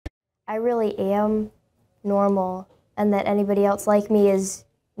I really am normal and that anybody else like me is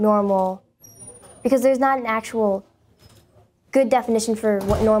normal, because there's not an actual good definition for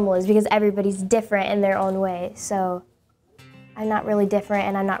what normal is, because everybody's different in their own way. So I'm not really different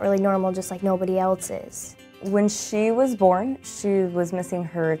and I'm not really normal just like nobody else is. When she was born, she was missing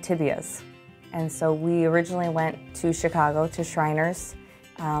her tibias. And so we originally went to Chicago to Shriners,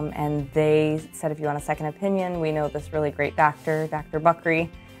 and they said, if you want a second opinion, we know this really great doctor, Dr. Buckery,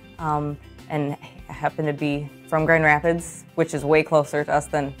 and happened to be from Grand Rapids, which is way closer to us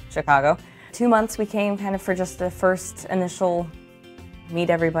than Chicago. 2 months we came kind of for just the first initial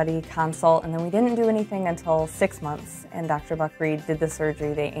meet everybody consult, and then we didn't do anything until 6 months, and Dr. Buckery did the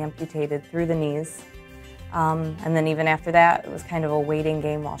surgery. They amputated through the knees. And then even after that, it was kind of a waiting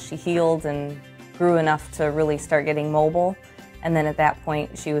game while she healed and grew enough to really start getting mobile. And then at that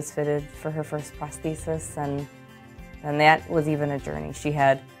point, she was fitted for her first prosthesis, and that was even a journey. She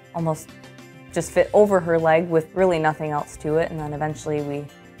had almost just fit over her leg with really nothing else to it, and then eventually we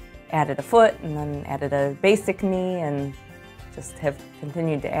added a foot and then added a basic knee and just have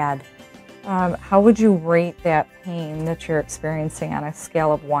continued to add. How would you rate that pain that you're experiencing on a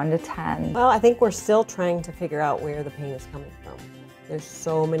scale of 1 to 10? Well, I think we're still trying to figure out where the pain is coming from. There's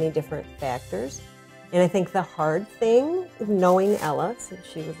so many different factors. And I think the hard thing, knowing Ella since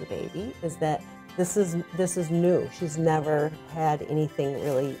she was a baby, is that this is new. She's never had anything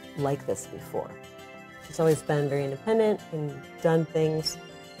really like this before. She's always been very independent and done things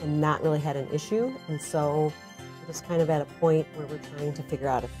and not really had an issue. And so we're just kind of at a point where we're trying to figure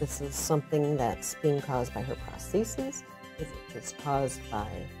out if this is something that's being caused by her prosthesis. Is it just caused by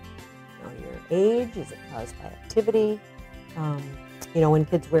your age? Is it caused by activity? When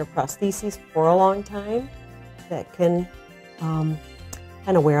kids wear prostheses for a long time, that can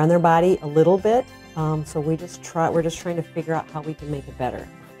kind of wear on their body a little bit. So we're just trying to figure out how we can make it better.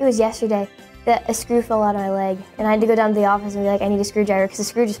 It was yesterday that a screw fell out of my leg, and I had to go down to the office and be like, I need a screwdriver because the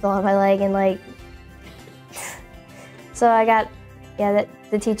screw just fell out of my leg, and so I got,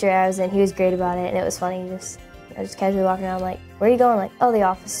 the teacher I was in, he was great about it, and it was funny. I was just casually walking around like, where are you going? Like, oh, the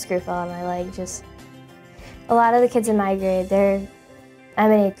office screw fell out of my leg. Just a lot of the kids in my grade, I'm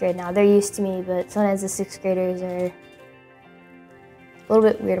in 8th grade now, they're used to me, but sometimes the 6th graders are a little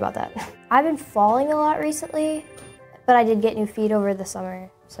bit weird about that. I've been falling a lot recently, but I did get new feet over the summer,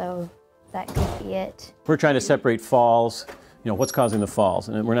 so that could be it. We're trying to separate falls, what's causing the falls,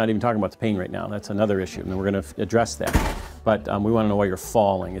 and we're not even talking about the pain right now. That's another issue, and we're going to address that. But we want to know why you're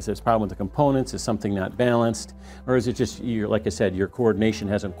falling. Is it a problem with the components? Is something not balanced? Or is it just, like I said, your coordination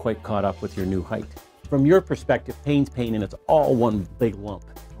hasn't quite caught up with your new height? From your perspective, pain's pain, and it's all one big lump,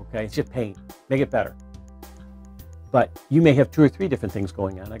 okay? It's just pain. Make it better. But you may have 2 or 3 different things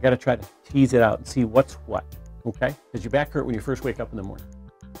going on. I got to try to tease it out and see what's what, okay? Does your back hurt when you first wake up in the morning?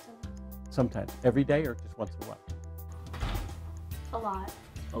 Sometimes. Every day or just once in a while? A lot.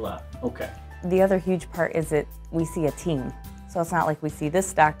 A lot, okay. The other huge part is that we see a team. So it's not like we see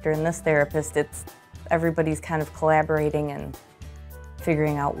this doctor and this therapist. It's everybody's kind of collaborating and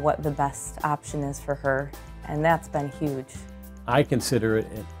figuring out what the best option is for her, and that's been huge. I consider it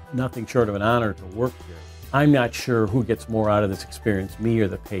nothing short of an honor to work here. I'm not sure who gets more out of this experience, me or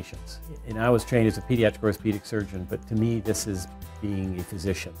the patients. And I was trained as a pediatric orthopedic surgeon, but to me this is being a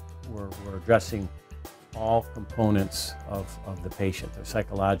physician. We're addressing all components of the patient, the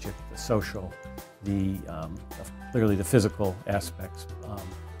psychological, the social, clearly the physical aspects.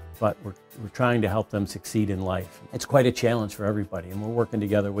 But we're trying to help them succeed in life. It's quite a challenge for everybody, and we're working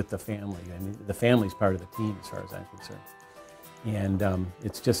together with the family. I mean, the family's part of the team as far as I'm concerned. And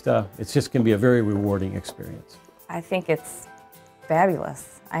it's just going to be a very rewarding experience. I think it's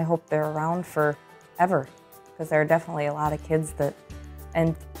fabulous. I hope they're around forever, because there are definitely a lot of kids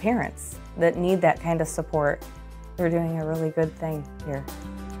and parents that need that kind of support. They're doing a really good thing here.